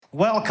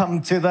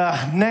Welcome to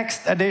the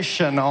next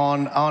edition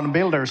on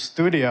Builder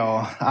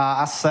Studio.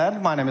 As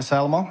said, my name is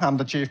Elmo. I'm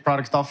the Chief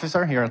Product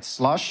Officer here at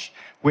Slush.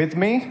 With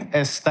me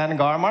is Sten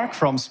Garmark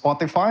from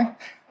Spotify,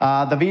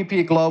 the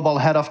VP Global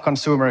Head of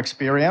Consumer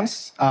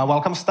Experience.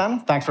 Welcome,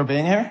 Sten. Thanks for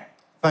being here.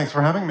 Thanks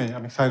for having me.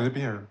 I'm excited to be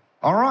here.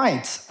 All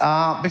right.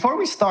 Before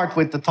we start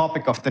with the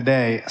topic of the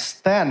day,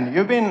 Sten,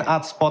 you've been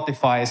at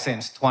Spotify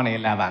since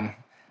 2011.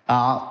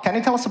 Can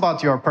you tell us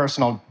about your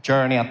personal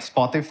journey at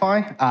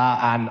Spotify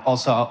and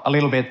also a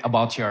little bit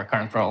about your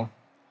current role?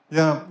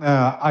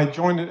 Yeah, I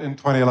joined it in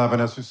 2011,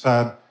 as you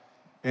said,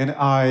 and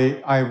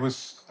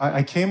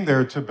I came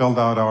there to build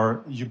out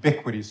our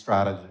ubiquity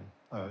strategy.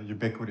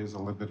 Ubiquity is a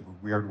little bit of a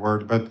weird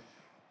word, but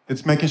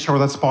it's making sure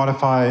that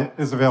Spotify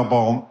is available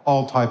on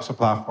all types of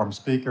platforms: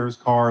 speakers,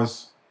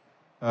 cars,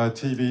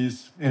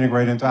 TVs,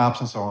 integrated into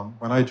apps, and so on.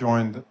 When I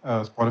joined,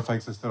 Spotify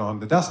existed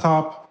on the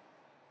desktop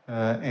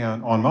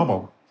and on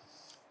mobile.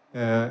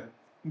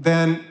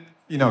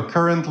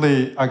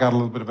 Currently I got a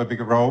little bit of a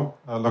bigger role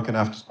looking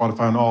after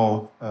Spotify on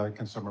all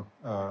consumer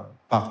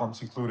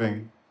platforms,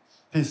 including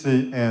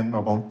PC and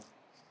mobile.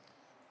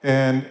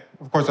 And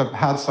of course, I've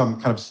had some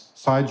kind of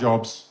side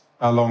jobs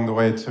along the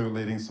way to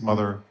leading some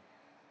other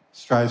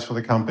strides for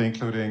the company,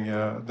 including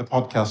the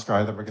podcast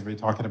stride that we're going to be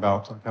talking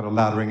about, kind of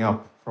laddering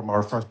up from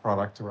our first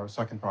product to our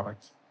second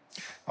product.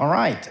 All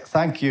right.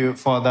 Thank you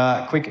for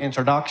the quick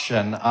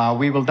introduction.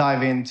 We will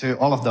dive into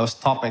all of those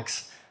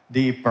topics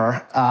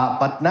deeper.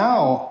 But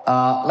now,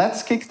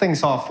 let's kick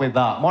things off with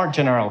a more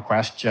general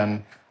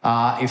question.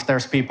 If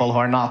there's people who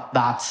are not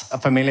that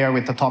familiar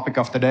with the topic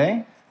of the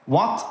day,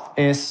 what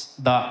is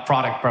the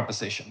product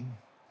proposition?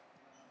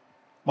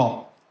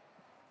 Well,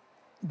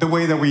 the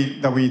way that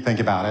we think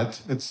about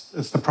it,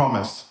 it's the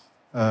promise.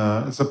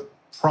 It's a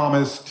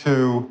promise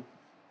to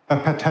a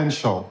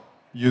potential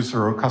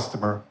user or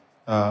customer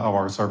of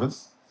our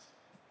service.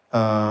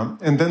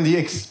 And then the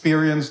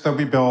experience that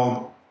we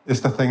build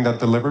is the thing that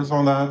delivers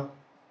on that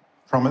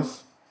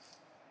promise.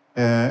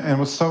 And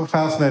what's so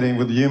fascinating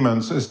with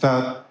humans is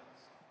that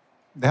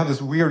they have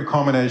this weird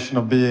combination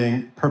of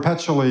being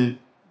perpetually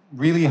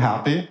really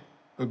happy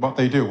with what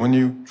they do. When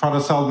you try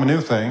to sell them a new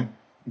thing,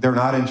 they're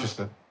not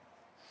interested.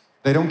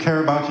 They don't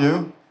care about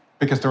you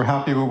because they're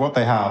happy with what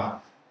they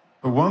have.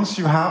 But once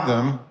you have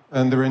them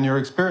and they're in your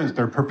experience,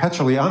 they're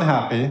perpetually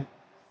unhappy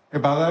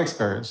about that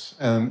experience,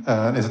 and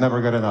it's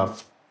never good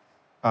enough.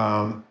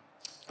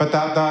 But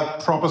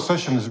that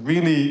proposition is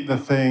really the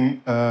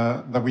thing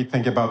that we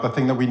think about, the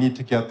thing that we need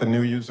to get the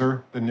new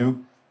user, the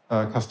new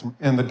customer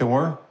in the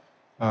door.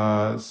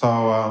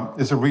 So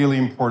it's a really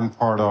important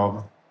part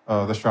of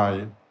the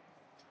strategy.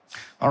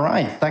 All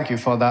right, thank you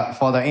for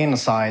the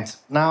insight.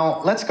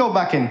 Now, let's go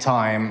back in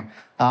time.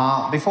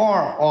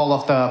 Before all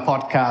of the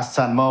podcasts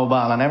and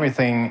mobile and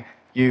everything,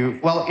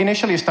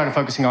 initially you started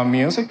focusing on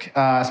music,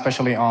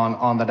 especially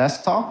on the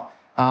desktop.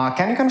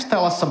 Can you kind of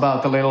tell us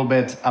a little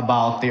bit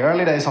about the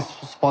early days of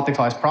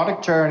Spotify's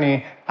product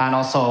journey and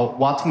also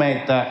what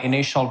made the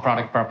initial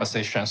product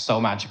proposition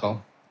so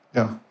magical?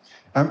 Yeah.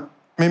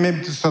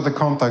 Maybe to set the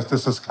context,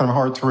 this is kind of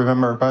hard to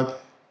remember,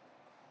 but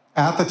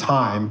at the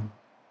time,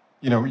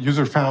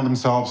 users found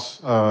themselves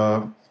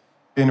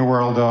in a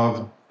world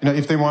of,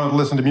 if they wanted to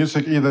listen to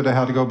music, either they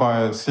had to go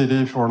buy a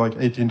CD for like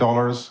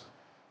 $18.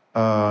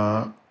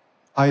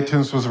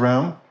 iTunes was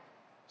around,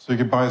 so you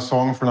could buy a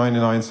song for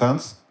 99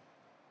 cents.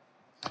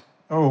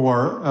 Or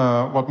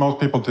what most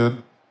people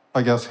did,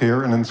 I guess,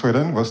 here and in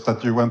Sweden, was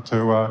that you went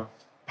to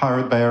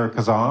Pirate Bay or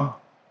Kazaa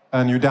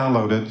and you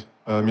downloaded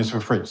music for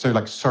free. So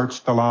you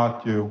searched a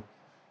lot, you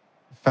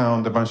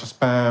found a bunch of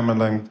spam,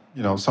 and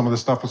then some of the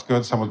stuff was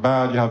good, some was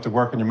bad. You have to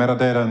work on your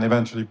metadata and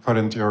eventually put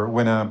into your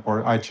Winamp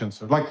or iTunes.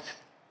 So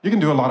you can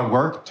do a lot of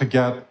work to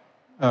get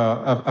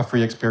a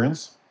free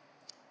experience.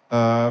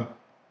 But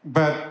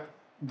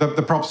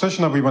the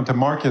proposition that we went to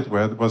market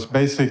with was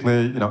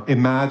basically,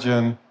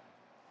 imagine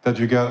that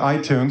you get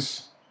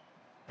iTunes,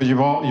 but you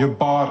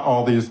bought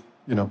all these,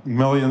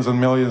 millions and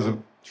millions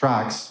of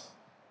tracks,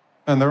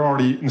 and they're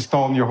already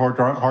installed in your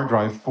hard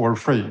drive for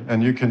free,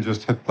 and you can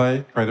just hit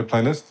play, create a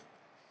playlist.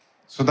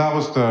 So that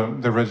was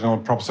the original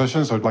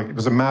proposition. So it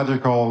was a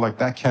magical,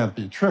 that can't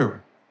be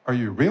true. Are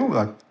you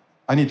real?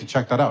 I need to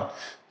check that out.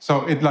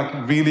 So it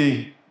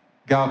really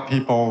got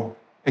people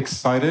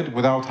excited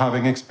without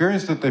having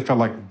experienced it. They felt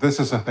like this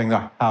is a thing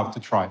that I have to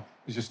try.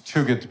 It's just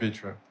too good to be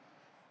true.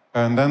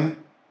 And then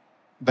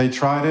they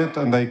tried it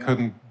and they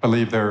couldn't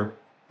believe their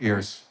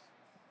ears.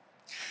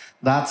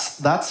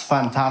 That's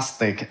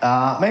fantastic.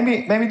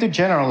 Maybe to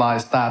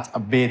generalize that a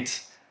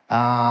bit.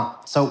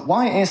 So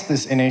why is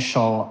this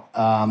initial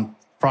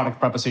product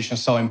proposition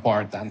so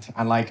important?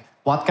 And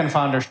what can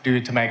founders do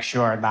to make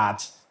sure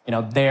that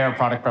their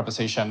product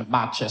proposition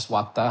matches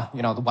what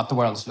the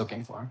world is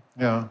looking for?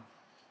 Yeah,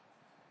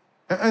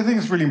 I think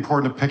it's really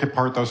important to pick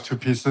apart those two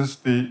pieces: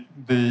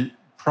 the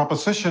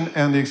proposition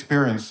and the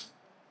experience.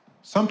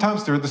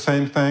 Sometimes they're the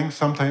same thing,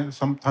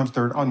 sometimes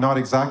they're not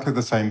exactly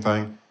the same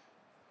thing.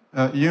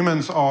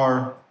 Humans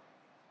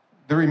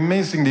they're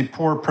amazingly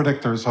poor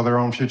predictors of their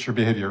own future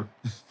behavior.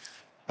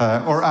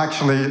 Or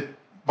actually,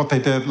 what they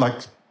did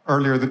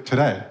earlier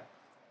today.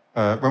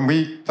 When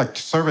we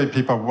survey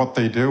people what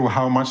they do,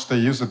 how much they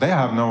use it, they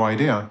have no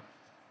idea.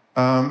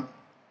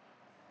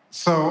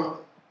 So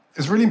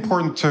it's really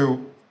important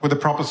with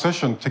a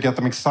proposition, to get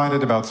them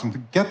excited about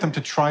something, get them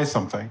to try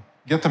something,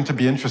 get them to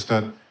be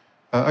interested.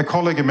 A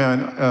colleague of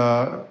mine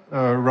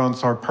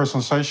runs our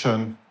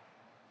personalization.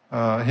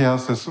 He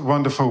has this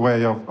wonderful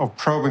way of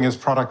probing his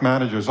product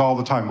managers all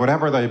the time,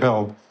 whatever they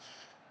build.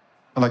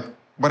 And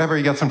whatever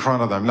he gets in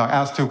front of them,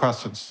 ask 2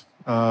 questions.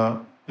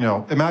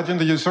 Imagine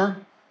the user,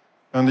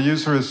 and the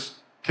user is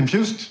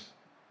confused,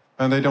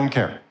 and they don't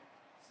care.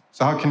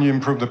 So how can you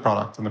improve the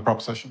product and the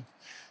proposition?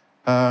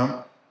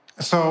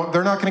 So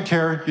they're not going to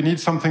care. You need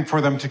something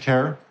for them to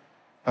care.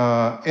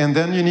 And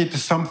then you need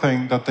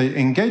something that they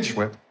engage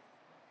with.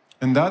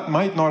 And that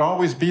might not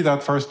always be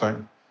that first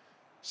thing.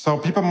 So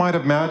people might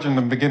imagine in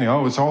the beginning,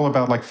 it's all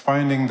about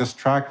finding this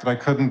track that I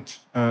couldn't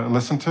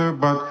listen to.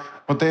 But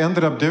what they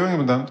ended up doing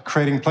was then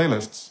creating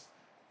playlists.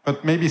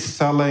 But maybe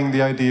selling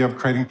the idea of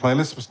creating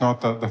playlists was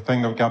not the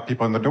thing that got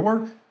people in the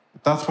door.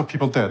 But that's what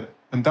people did.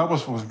 And that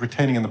was what was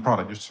retaining in the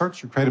product. You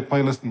search, you create a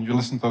playlist, and you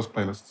listen to those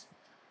playlists.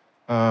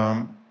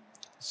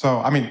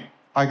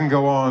 I can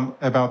go on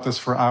about this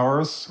for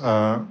hours,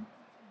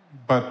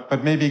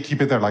 but maybe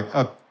keep it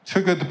there.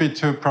 Too good to be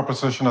true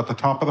proposition at the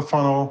top of the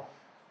funnel,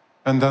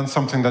 and then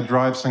something that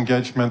drives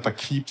engagement, that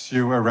keeps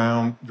you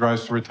around,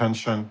 drives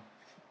retention,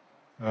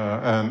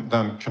 and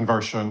then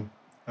conversion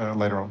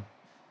later on.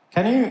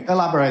 Can you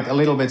elaborate a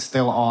little bit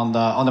still on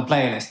the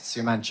playlists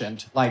you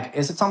mentioned?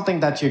 Is it something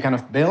that you kind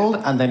of build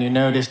and then you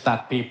noticed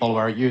that people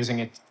were using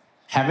it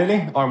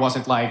heavily, or was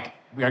it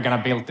we are going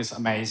to build this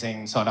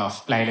amazing sort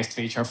of playlist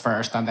feature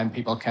first and then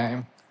people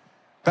came?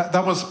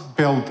 That was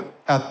built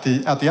at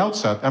the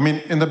outset.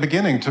 In the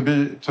beginning, to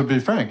be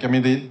frank,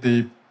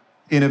 the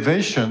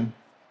innovation.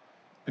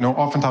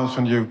 Oftentimes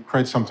when you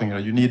create something,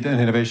 you need an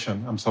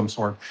innovation of some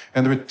sort.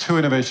 And there were 2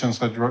 innovations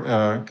that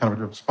kind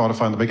of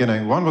Spotify in the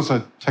beginning. One was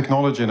a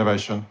technology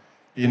innovation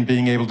in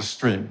being able to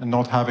stream and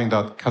not having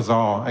that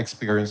Kazaa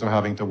experience of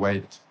having to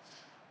wait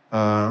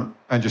and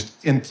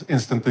just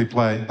instantly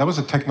play. That was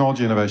a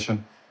technology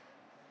innovation.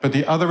 But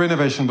the other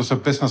innovation was a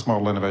business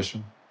model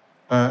innovation.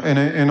 And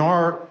in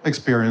our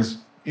experience,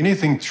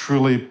 anything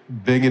truly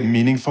big and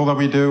meaningful that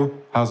we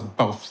do has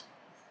both.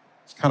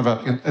 It's kind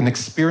of an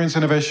experience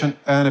innovation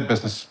and a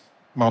business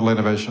model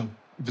innovation.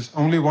 If it's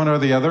only one or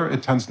the other,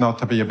 it tends not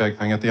to be a big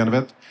thing at the end of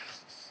it.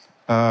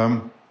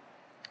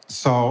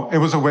 So it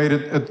was a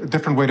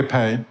different way to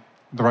pay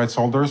the rights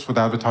holders with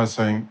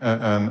advertising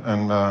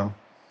and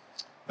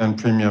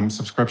premium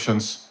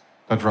subscriptions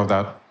that drove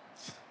that.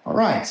 All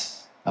right.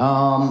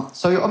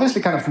 So you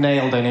obviously kind of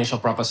nailed the initial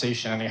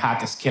proposition, and you had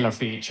this killer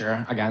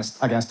feature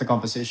against the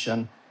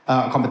competition,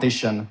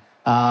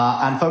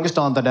 and focused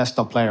on the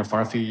desktop player for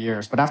a few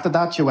years. But after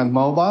that, you went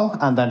mobile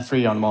and then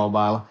free on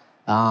mobile.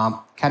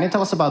 Can you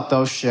tell us about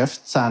those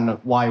shifts and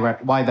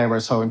why they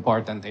were so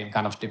important in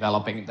kind of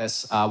developing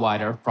this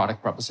wider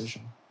product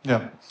proposition?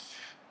 Yeah.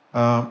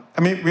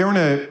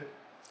 We're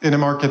in a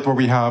market where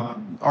we have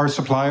our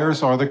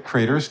suppliers are the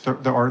creators,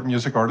 the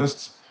music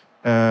artists,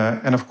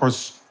 and of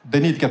course they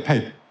need to get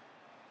paid,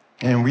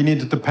 and we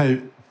needed to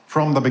pay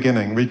from the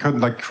beginning. We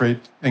couldn't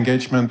create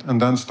engagement and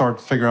then start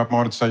figure out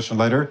monetization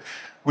later,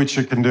 which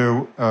you can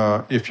do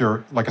if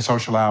you're a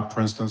social app,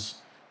 for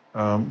instance.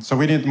 So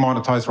we need to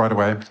monetize right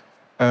away,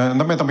 and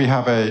then we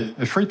have a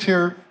free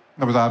tier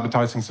that was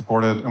advertising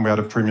supported, and we had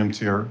a premium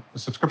tier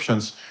with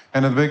subscriptions.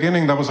 And at the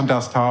beginning, that was on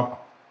desktop.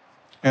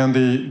 And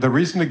the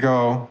reason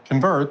to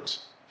convert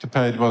to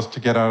paid was to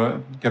get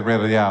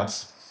rid of the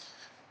ads.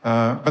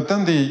 But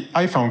then the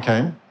iPhone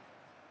came,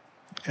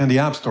 and the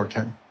App Store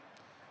came.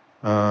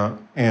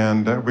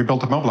 And we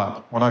built a mobile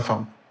app on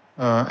iPhone.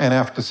 And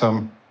after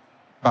some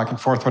back and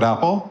forth with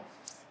Apple,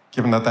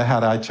 given that they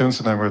had iTunes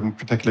and they weren't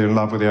particularly in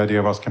love with the idea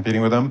of us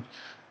competing with them,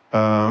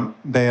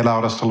 they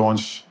allowed us to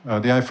launch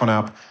the iPhone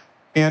app.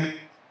 And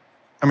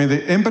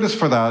the impetus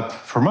for that,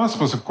 from us,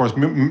 was, of course,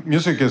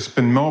 music has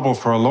been mobile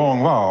for a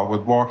long while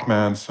with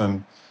Walkmans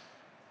and,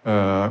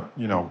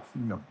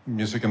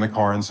 music in the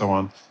car and so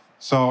on.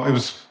 So it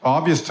was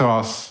obvious to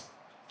us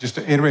just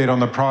to iterate on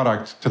the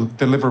product, to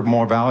deliver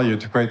more value,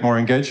 to create more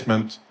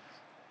engagement,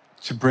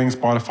 to bring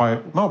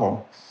Spotify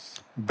mobile.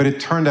 But it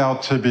turned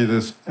out to be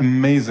this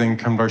amazing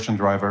conversion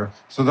driver.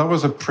 So that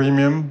was a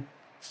premium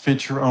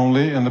feature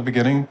only in the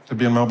beginning to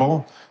be on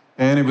mobile.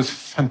 And it was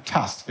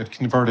fantastic at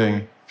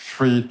converting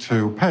free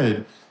to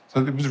paid.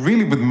 So it was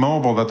really with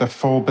mobile that the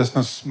full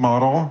business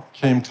model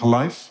came to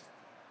life.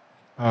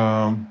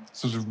 So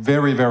it was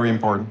very, very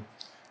important.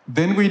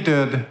 Then we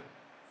did,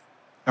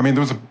 there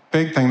was a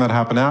big thing that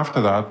happened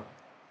after that,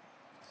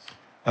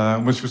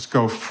 which was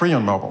go free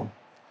on mobile.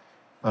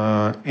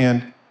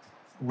 And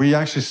we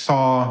actually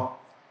saw,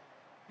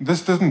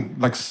 this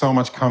didn't so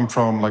much come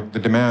from the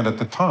demand at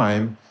the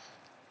time,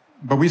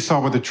 but we saw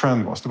what the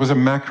trend was. There was a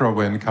macro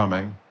wind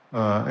coming,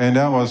 and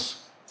that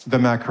was the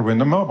macro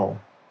wind of mobile.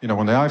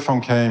 When the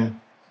iPhone came,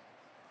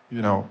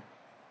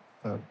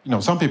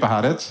 some people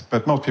had it,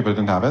 but most people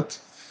didn't have it.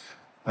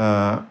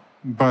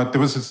 But there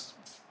was this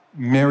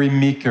Mary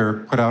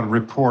Meeker put out a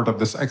report of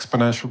this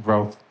exponential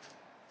growth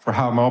for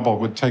how mobile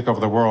would take over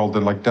the world,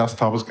 and like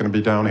desktop was going to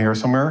be down here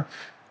somewhere.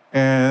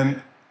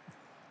 And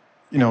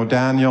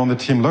Daniel and the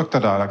team looked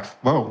at that like,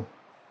 whoa,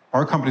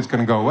 our company's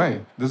going to go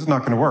away. This is not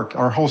going to work.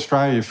 Our whole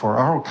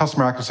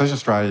customer acquisition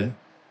strategy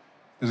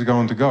is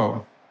going to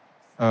go.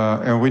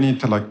 And we need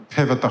to like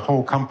pivot the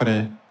whole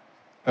company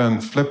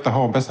and flip the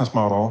whole business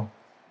model.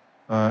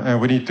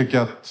 And we need to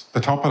get the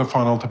top of the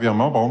funnel to be on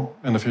mobile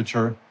in the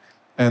future.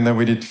 And then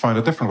we need to find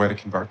a different way to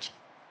convert.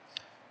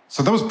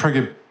 So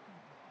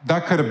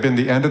that could have been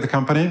the end of the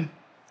company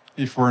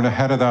if we weren't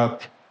ahead of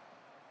that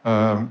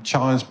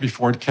challenge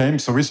before it came.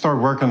 So we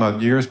started working on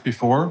that years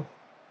before.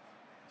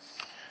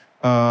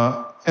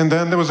 And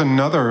then there was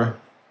another,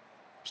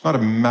 it's not a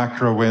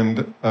macro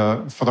wind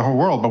for the whole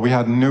world, but we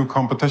had new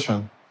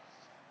competition.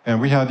 And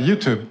we had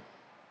YouTube.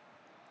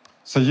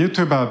 So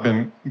YouTube had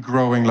been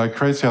growing like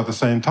crazy at the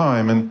same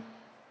time, and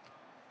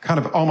kind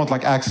of almost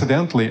like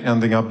accidentally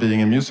ending up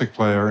being a music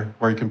player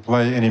where you can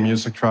play any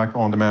music track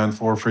on demand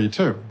for free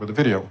too, with a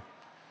video.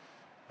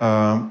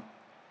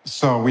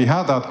 So we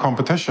had that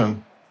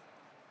competition,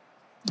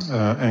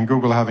 and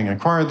Google having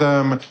acquired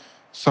them.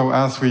 So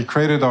as we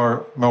created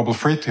our mobile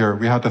free tier,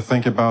 we had to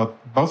think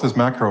about both as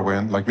macro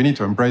wind, like we need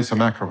to embrace a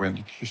macro wind,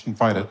 you shouldn't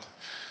fight it.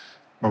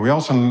 But we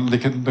also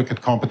look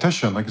at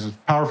competition, like it's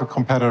powerful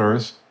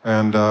competitors,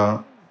 and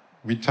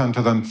we tend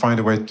to then find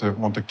a way to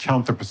want to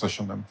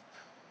counter-position them.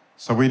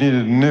 So we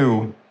needed a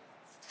new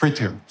free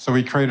tier. So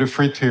we created a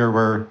free tier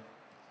where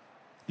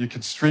you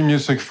could stream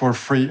music for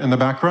free in the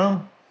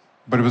background,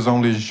 but it was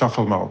only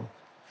shuffle mode.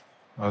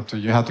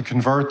 You had to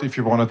convert if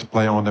you wanted to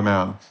play on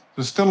demand.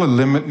 There's still a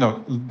limit.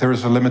 No, there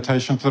is a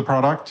limitation to the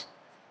product.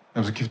 It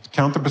was a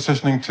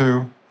counter-positioning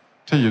to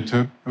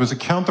YouTube. It was a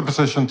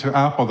counter-position to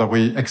Apple that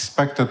we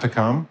expected to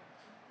come.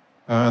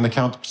 And the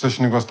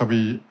counter-positioning was that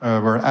we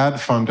were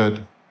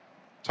ad-funded,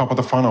 top of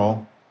the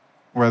funnel,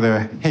 where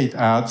they hate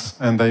ads,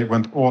 and they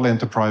went all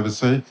into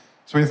privacy.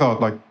 So we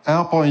thought, like,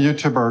 Apple and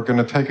YouTube are going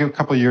to take a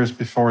couple of years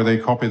before they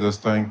copy this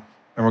thing,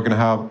 and we're going to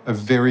have a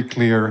very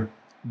clear,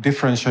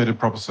 differentiated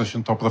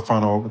proposition, top of the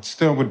funnel. It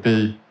still would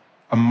be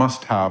a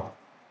must-have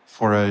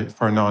for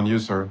a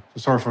non-user.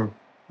 Sorry for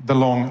the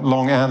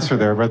long answer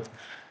there, but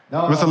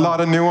there was a lot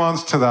of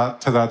nuance to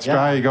that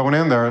strategy going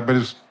in there, but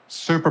it's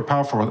super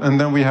powerful. And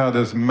then we had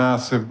this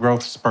massive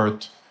growth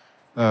spurt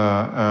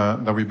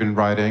that we've been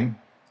riding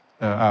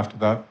after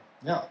that.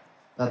 Yeah,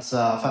 that's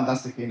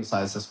fantastic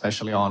insights,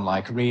 especially on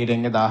like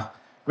reading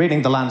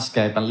the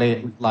landscape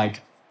and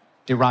like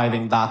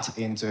deriving that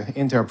into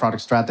your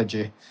product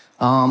strategy.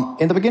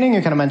 In the beginning,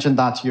 you kind of mentioned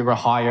that you were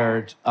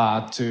hired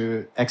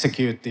to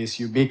execute this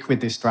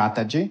ubiquity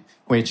strategy,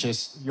 which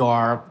is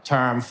your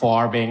term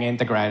for being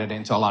integrated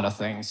into a lot of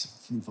things,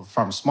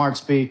 from smart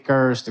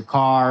speakers to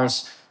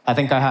cars. I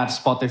think I had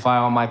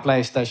Spotify on my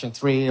PlayStation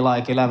 3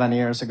 like 11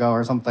 years ago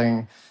or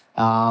something.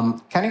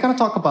 Can you kind of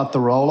talk about the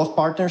role of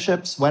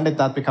partnerships? When did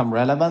that become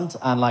relevant?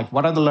 And like,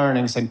 what are the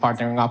learnings in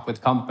partnering up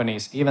with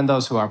companies, even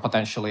those who are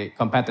potentially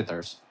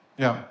competitors?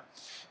 Yeah.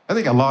 I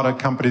think a lot of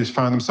companies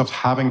find themselves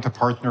having to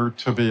partner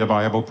to be a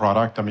viable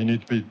product. I mean, you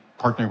need to be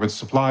partnering with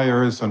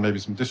suppliers and maybe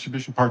some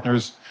distribution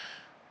partners.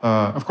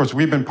 Of course,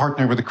 we've been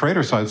partnering with the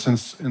creator side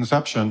since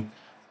inception.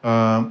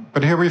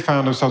 But here we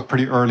found ourselves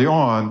pretty early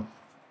on.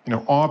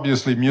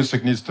 Obviously,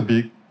 music needs to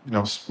be,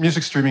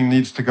 music streaming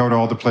needs to go to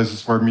all the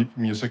places where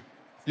music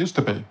used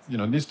to be.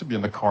 It needs to be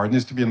in the car, it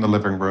needs to be in the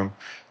living room,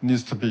 it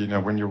needs to be,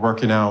 when you're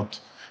working out,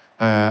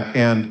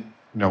 and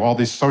all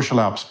these social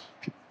apps.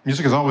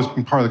 Music has always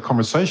been part of the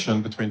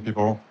conversation between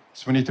people,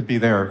 so we need to be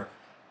there.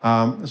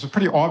 It's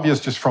pretty obvious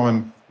just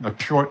from a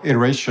pure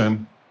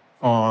iteration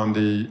on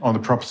the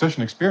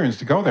proposition experience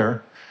to go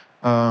there.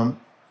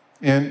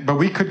 But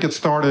we could get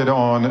started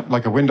on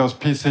like a Windows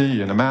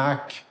PC and a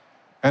Mac,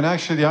 and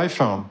actually the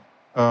iPhone,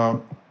 a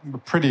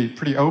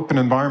pretty open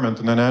environment,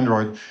 and then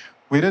Android.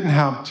 We didn't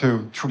have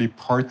to truly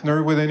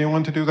partner with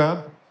anyone to do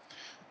that.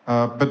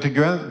 But to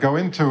go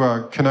into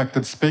a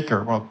connected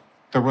speaker, well,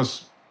 there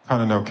was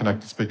kind of no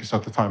connected speakers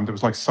at the time. There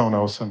was like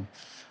Sonos and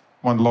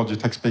one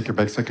Logitech speaker,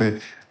 basically.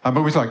 But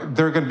it was like,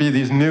 there are going to be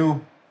these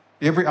new,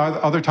 every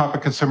other type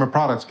of consumer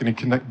products going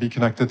to be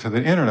connected to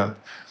the internet.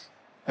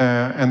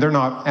 And they're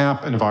not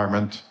app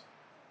environment.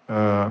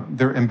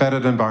 They're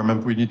embedded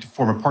environment. We need to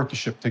form a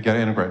partnership to get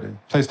integrated.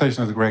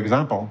 PlayStation is a great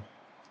example.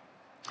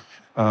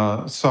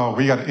 So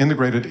we got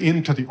integrated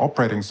into the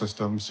operating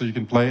system so you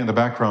can play in the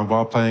background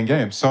while playing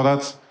games. So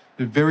that's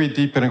a very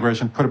deep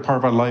integration, put a part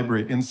of our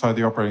library inside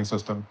the operating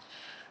system.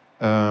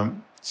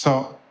 And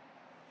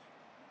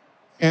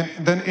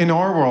then in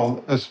our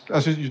world,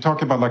 as you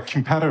talk about like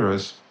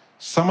competitors,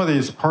 some of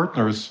these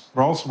partners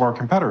were also our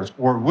competitors,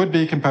 or would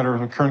be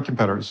competitors or current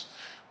competitors.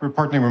 We were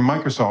partnering with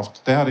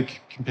Microsoft. They had a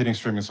competing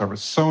streaming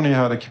service. Sony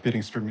had a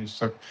competing streaming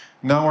service.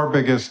 Now our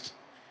biggest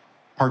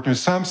partner is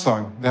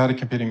Samsung. They had a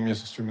competing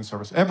music streaming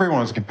service.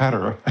 Everyone's a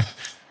competitor.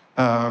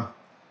 And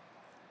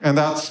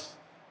that's,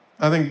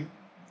 I think,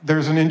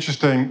 there's an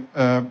interesting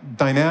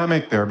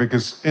dynamic there,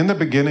 because in the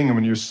beginning,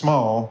 when you're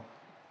small,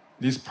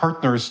 these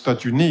partners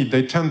that you need,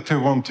 they tend to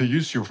want to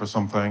use you for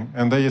something,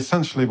 and they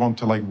essentially want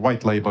to like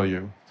white label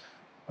you.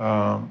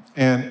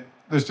 And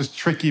there's this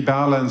tricky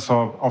balance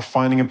of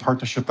finding a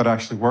partnership that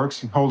actually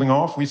works and holding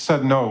off. We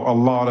said no a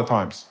lot of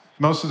times.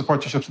 Most of the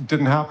partnerships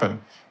didn't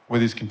happen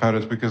with these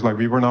competitors because like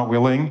we were not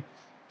willing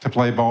to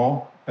play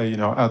ball,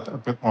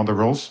 on the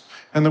rules,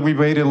 and then we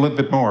waited a little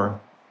bit more.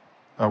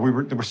 There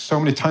were so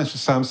many times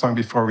with Samsung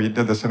before we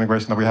did this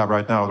integration that we have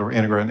right now. They were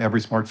integrated in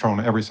every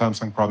smartphone, every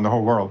Samsung product in the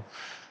whole world.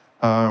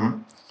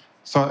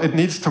 So it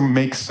needs to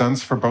make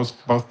sense for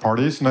both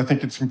parties, and I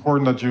think it's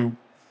important that you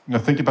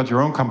think about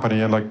your own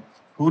company and like,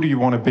 who do you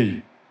want to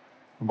be?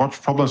 What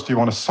problems do you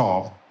want to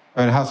solve?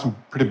 And it has some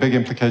pretty big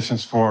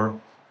implications for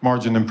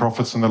margin and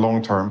profits in the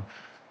long term.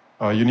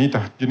 You need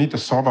to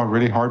solve a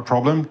really hard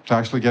problem to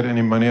actually get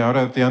any money out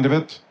at the end of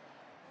it.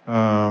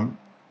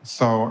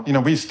 So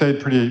we stayed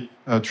pretty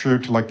true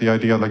to like the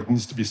idea like it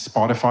needs to be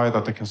Spotify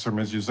that the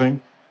consumer is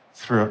using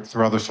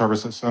through other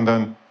services, and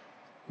then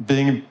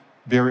being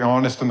very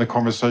honest in the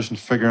conversation,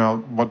 figuring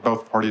out what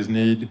both parties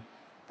need,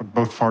 what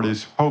both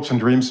parties' hopes and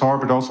dreams are,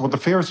 but also what the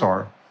fears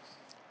are,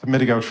 to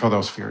mitigate for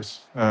those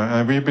fears.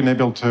 And we've been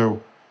able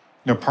to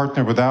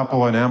partner with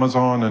Apple and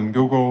Amazon and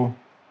Google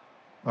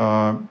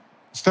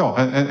still,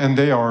 and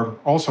they are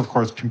also, of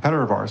course,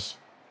 competitor of ours.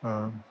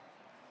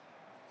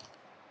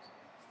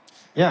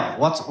 Yeah,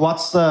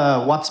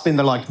 what's been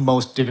the like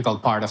most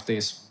difficult part of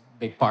these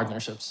big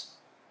partnerships?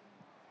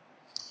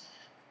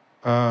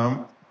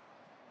 I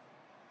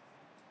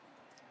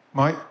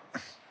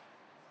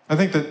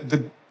think that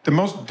the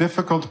most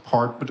difficult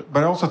part,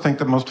 but I also think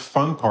the most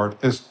fun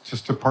part is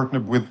just to partner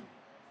with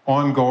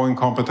ongoing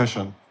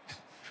competition.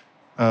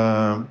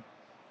 And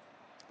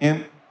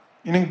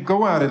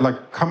go at it,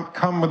 like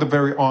come with a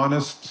very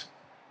honest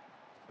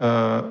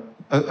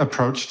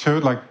approach to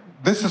it. Like,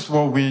 this is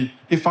what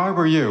if I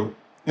were you,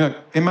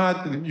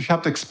 imagine, you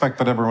have to expect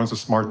that everyone's a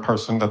smart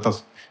person that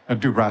does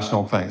do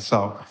rational things.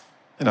 So,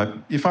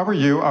 if I were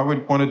you, I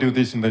would want to do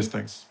these and these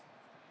things.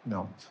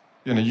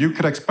 You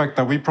could expect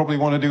that we probably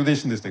want to do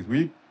these and these things.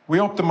 We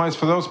optimize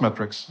for those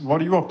metrics. What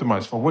do you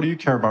optimize for? What do you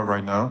care about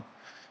right now?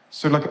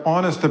 So, like,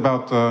 honest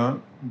about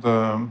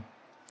the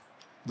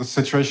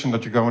situation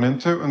that you're going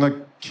into, and like,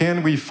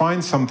 can we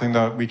find something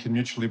that we can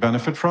mutually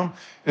benefit from?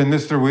 And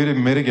is there a way to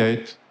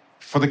mitigate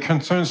for the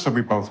concerns that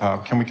we both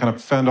have? Can we kind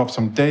of fend off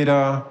some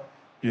data?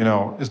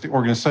 Is the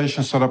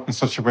organization set up in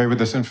such a way where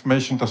this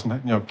information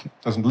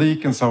doesn't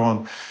leak and so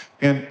on?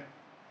 And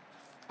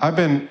I've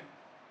been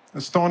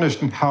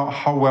astonished in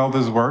how well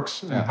this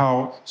works, and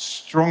how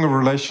strong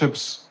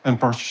relationships and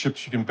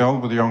partnerships you can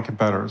build with your own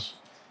competitors.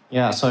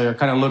 Yeah, so you're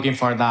kind of looking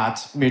for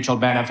that mutual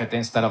benefit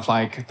instead of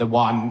like the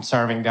one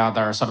serving the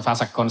other, sort of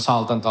as a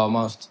consultant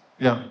almost.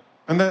 Yeah,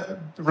 and the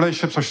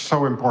relationships are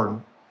so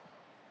important.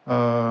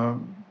 I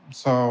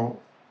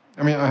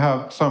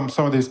have some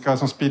of these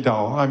guys on speed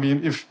dial. I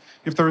mean,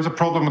 if there is a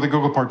problem with the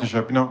Google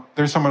partnership,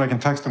 there's someone I can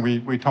text and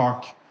we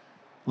talk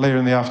later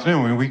in the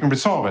afternoon and we can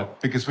resolve it,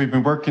 because we've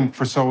been working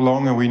for so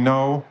long and we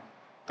know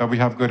that we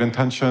have good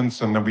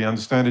intentions and that we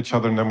understand each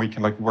other, and then we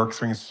can like work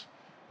things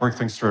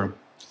through.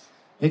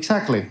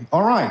 Exactly.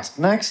 All right.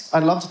 Next,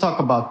 I'd love to talk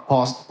about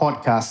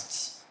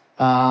podcasts.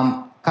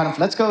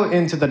 Let's go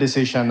into the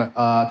decision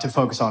to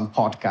focus on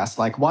podcasts.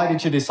 Like, why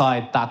did you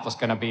decide that was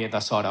going to be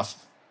the sort of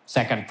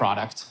second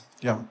product?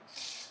 Yeah.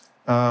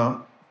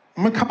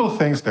 A couple of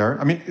things there.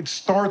 I mean, it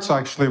starts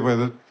actually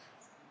with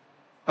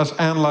us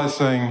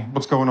analyzing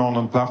what's going on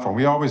the platform.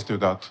 We always do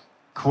that.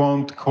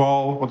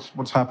 Qual,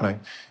 what's happening.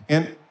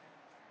 And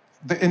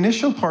the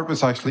initial part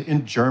was actually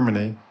in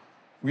Germany.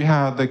 We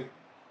had the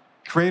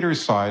creator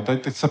side,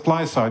 like the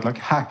supply side, like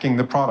hacking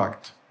the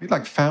product. We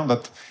found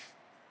that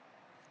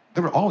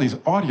there were all these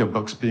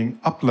audiobooks being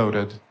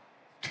uploaded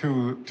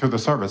to the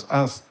service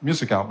as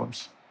music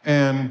albums.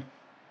 And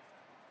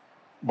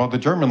the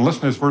German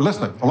listeners were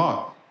listening a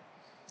lot.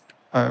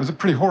 It was a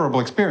pretty horrible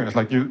experience.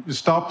 Like, you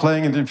stopped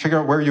playing and didn't figure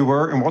out where you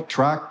were and what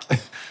track,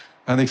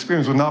 and the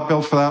experience was not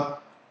built for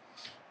that.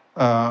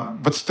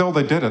 But still,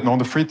 they did it. And on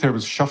the free tier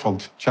was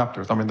shuffled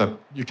chapters. I mean, that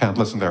you can't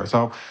listen there.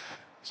 So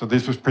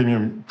this was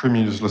premium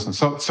just listen.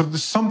 So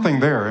there's something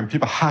there, and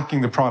people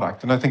hacking the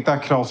product. And I think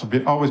that could also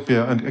always be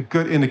a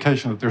good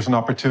indication that there's an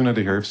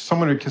opportunity here. If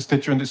someone or a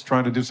constituent is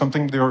trying to do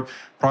something to your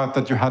product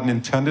that you hadn't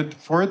intended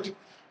for it,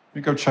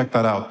 you go check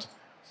that out.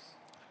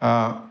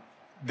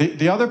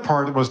 The other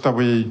part was that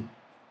we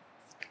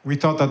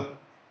thought that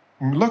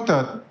when we looked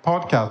at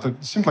podcasts,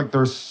 it seemed like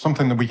there's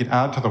something that we could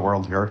add to the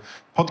world here.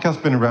 Podcasts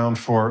have been around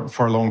for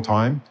a long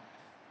time,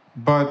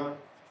 but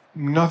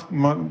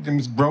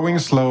it's growing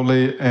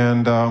slowly,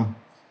 and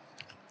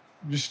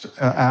just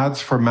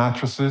ads for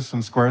mattresses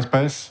and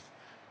Squarespace,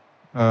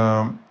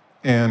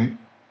 and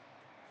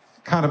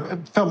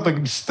it felt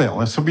like still.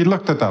 And so we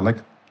looked at that. Like,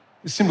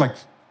 it seemed like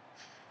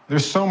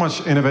there's so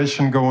much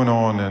innovation going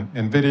on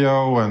in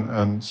video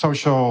and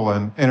social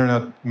and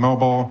internet,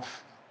 mobile,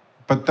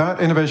 but that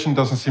innovation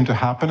doesn't seem to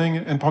happening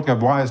in podcast.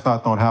 Why is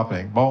that not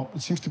happening? Well,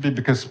 it seems to be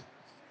because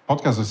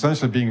podcasts are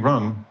essentially being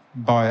run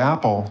by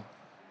Apple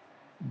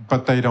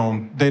but they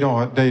don't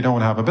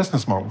have a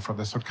business model for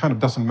this. So it kind of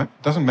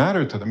doesn't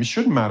matter to them. It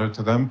shouldn't matter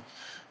to them.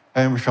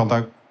 And we felt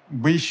like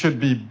we should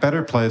be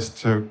better placed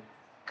to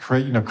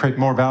create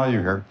more value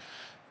here.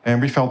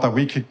 And we felt that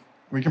we can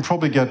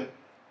probably get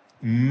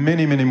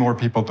many more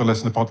people to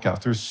listen to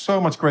podcasts. There's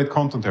so much great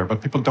content there,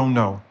 but people don't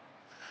know.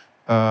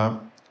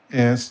 And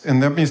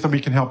that means that we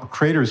can help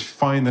creators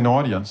find an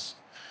audience.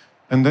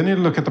 And then you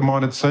look at the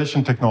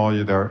monetization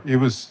technology there. It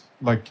was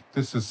like,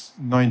 this is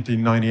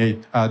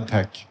 1998 ad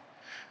tech,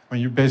 when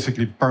you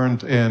basically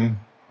burnt in,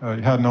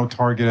 you had no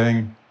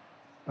targeting.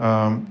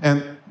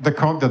 And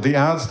the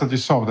ads that you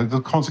saw,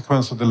 the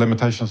consequence of the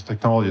limitations of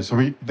technology. So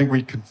we think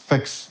we could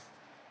fix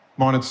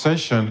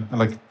monetization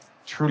and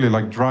truly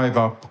drive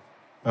up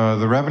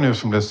the revenues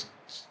from this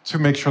to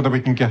make sure that we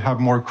can have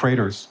more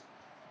creators.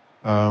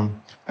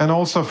 And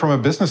also from a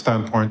business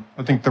standpoint,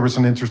 I think there was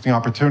an interesting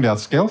opportunity at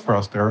scale for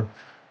us there.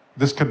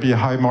 This could be a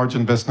high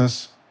margin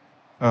business,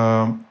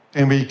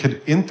 and we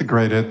could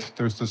integrate it.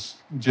 There's this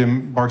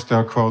Jim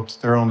Barksdale quote,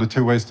 there are only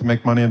two ways to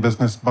make money in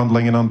business,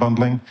 bundling and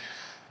unbundling.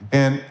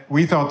 And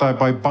we thought that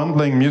by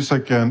bundling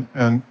music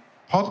and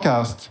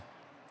podcast,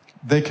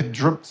 they could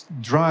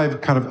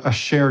drive kind of a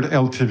shared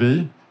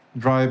LTV,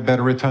 drive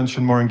better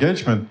retention, more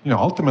engagement,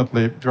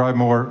 ultimately drive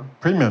more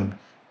premium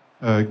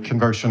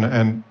conversion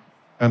and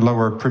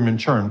lower premium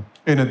churn,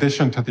 in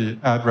addition to the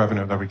ad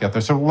revenue that we get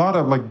there. So a lot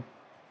of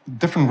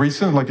different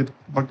reasons, like a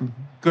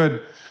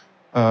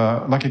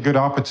good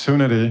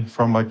opportunity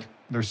from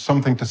there's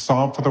something to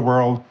solve for the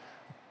world,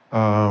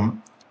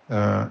 and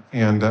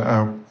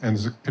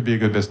it could be a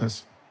good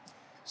business.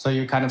 So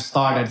you kind of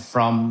started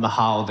from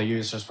how the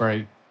users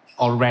were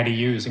already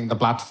using the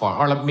platform,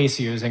 or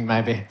misusing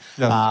maybe.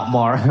 Yes.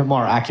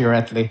 More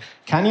accurately.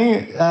 Can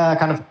you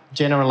kind of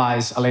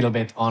generalize a little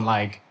bit on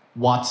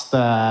what's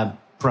the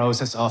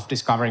process of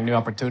discovering new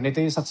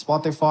opportunities at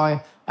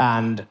Spotify,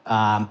 and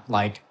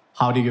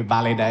how do you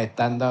validate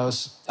then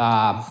those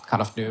kind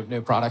of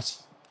new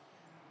products?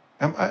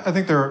 I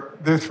think there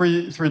are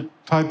three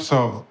types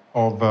of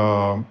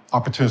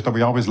opportunities that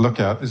we always look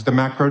at. Is the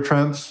macro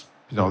trends,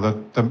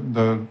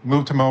 the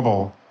move to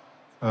mobile.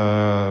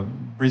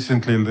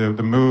 Recently,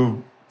 the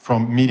move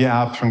from media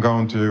apps from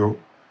going to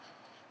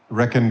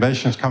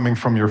recommendations coming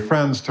from your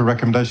friends to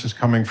recommendations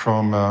coming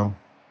from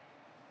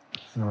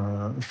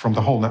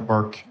the whole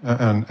network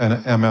and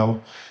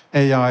ML,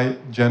 AI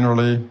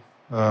generally.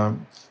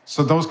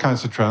 So those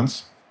kinds of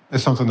trends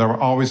is something that we're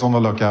always on the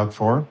lookout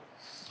for.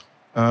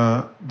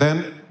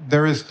 Then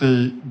there is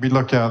we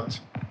look at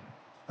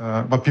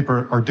what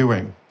people are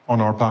doing on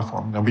our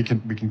platform. And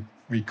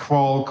we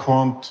crawl,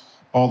 quant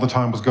all the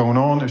time what's going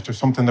on. Is there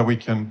something that we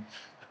can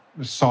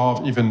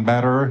solve even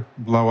better,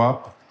 blow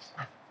up,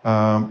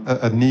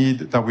 a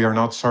need that we are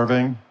not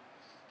serving?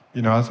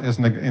 In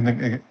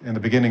the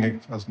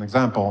beginning, as an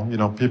example,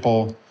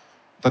 people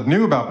that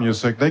knew about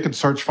music, they could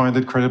search, find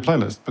it, create a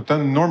playlist. But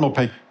then normal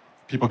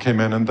people came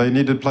in and they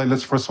needed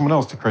playlists for someone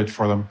else to create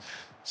for them.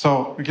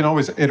 So we can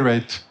always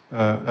iterate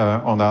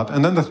on that.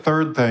 And then the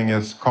third thing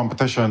is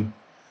competition.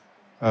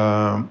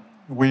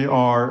 We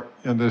are,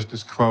 and there's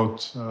this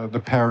quote, the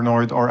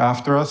paranoid are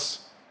after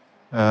us.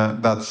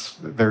 That's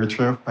very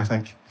true, I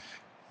think.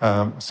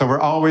 So we're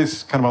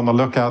always kind of on the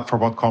lookout for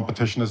what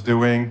competition is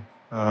doing.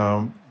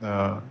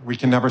 We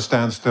can never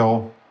stand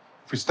still.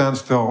 If we stand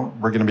still,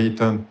 we're going to be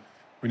eaten.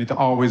 We need to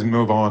always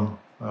move on.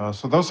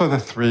 So those are the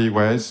three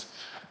ways.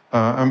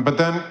 But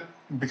then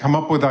we come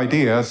up with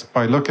ideas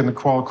by looking at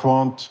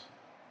quant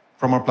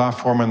from our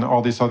platform and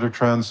all these other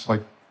trends.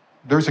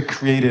 There's a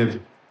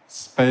creative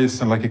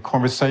space and a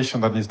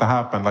conversation that needs to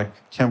happen.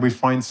 Can we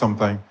find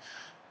something?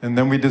 And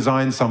then we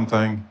design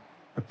something,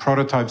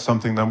 prototype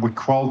something, then we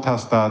qual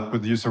test that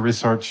with user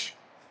research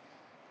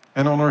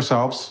and on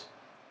ourselves.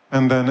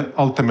 And then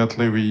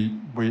ultimately we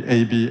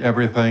A/B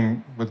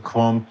everything with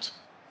quant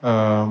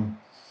at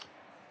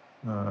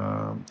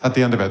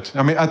the end of it.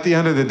 I mean, at the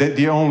end of the day,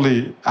 the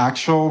only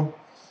actual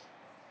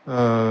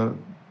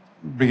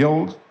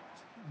real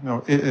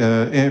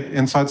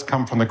insights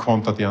come from the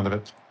quant at the end of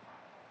it.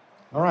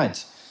 All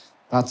right.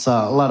 That's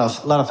a lot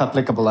of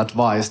applicable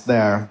advice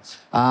there.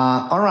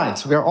 All right,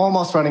 we're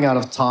almost running out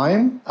of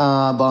time,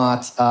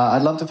 but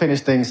I'd love to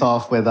finish things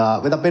off with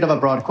a bit of a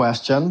broad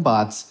question.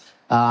 But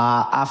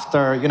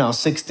after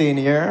 16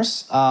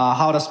 years,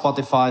 how does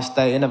Spotify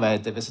stay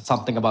innovative? Is it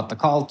something about the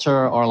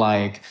culture, or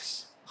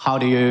how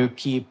do you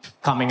keep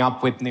coming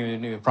up with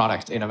new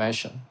product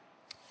innovation?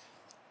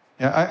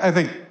 Yeah, I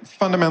think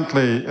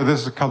fundamentally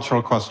this is a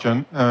cultural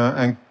question,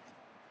 and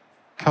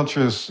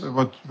culture is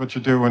what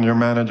you do when your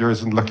manager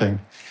isn't looking.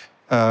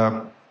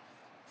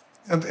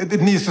 And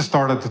it needs to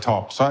start at the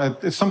top. So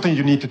it's something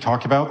you need to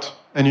talk about,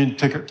 and you need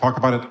to talk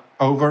about it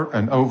over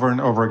and over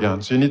and over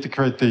again. So you need to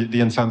create the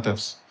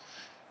incentives.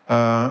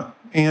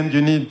 And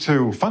you need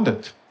to fund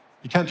it.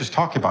 You can't just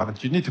talk about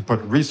it. You need to put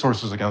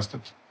resources against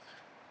it.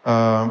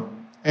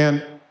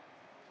 And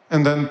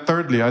then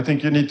thirdly, I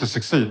think you need to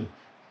succeed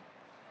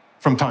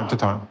from time to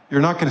time.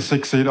 You're not going to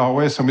succeed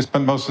always, and we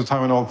spend most of the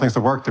time on all the things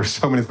that work. There's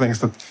so many things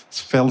that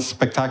fail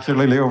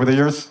spectacularly over the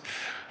years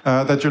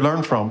that you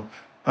learn from.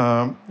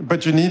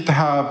 But you need to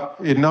have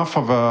enough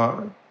of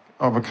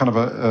a kind of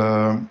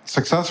a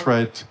success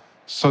rate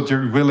so that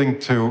you're willing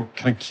to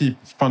kind of keep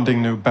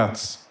funding new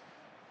bets.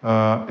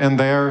 And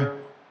there,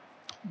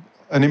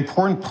 an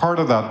important part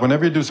of that,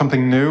 whenever you do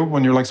something new,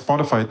 when you're like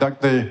Spotify,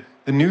 that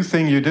the new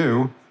thing you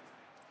do,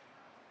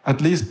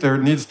 at least there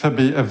needs to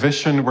be a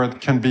vision where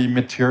it can be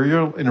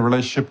material in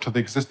relationship to the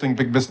existing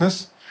big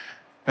business.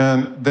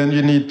 And then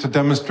you need to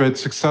demonstrate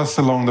success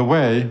along the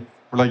way,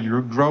 where like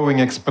you're growing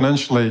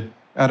exponentially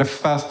at a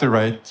faster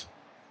rate.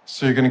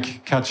 So you're going to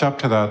catch up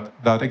to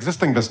that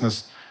existing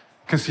business.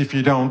 Because if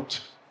you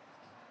don't,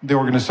 the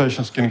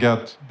organization's going to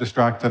get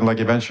distracted, and like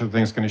eventually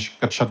things going to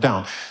get shut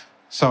down.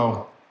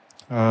 So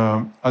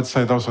I'd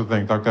say those are the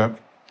things, like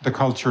the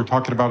culture,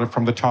 talking about it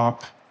from the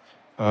top,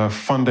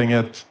 funding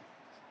it,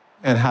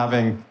 and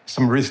having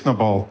some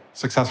reasonable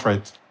success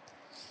rates.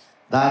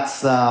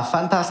 That's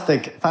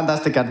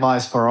fantastic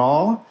advice for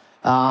all.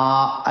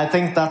 I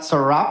think that's a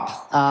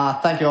wrap.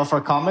 Thank you all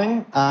for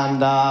coming,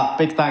 and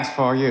big thanks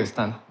for you,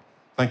 Sten.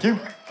 Thank you.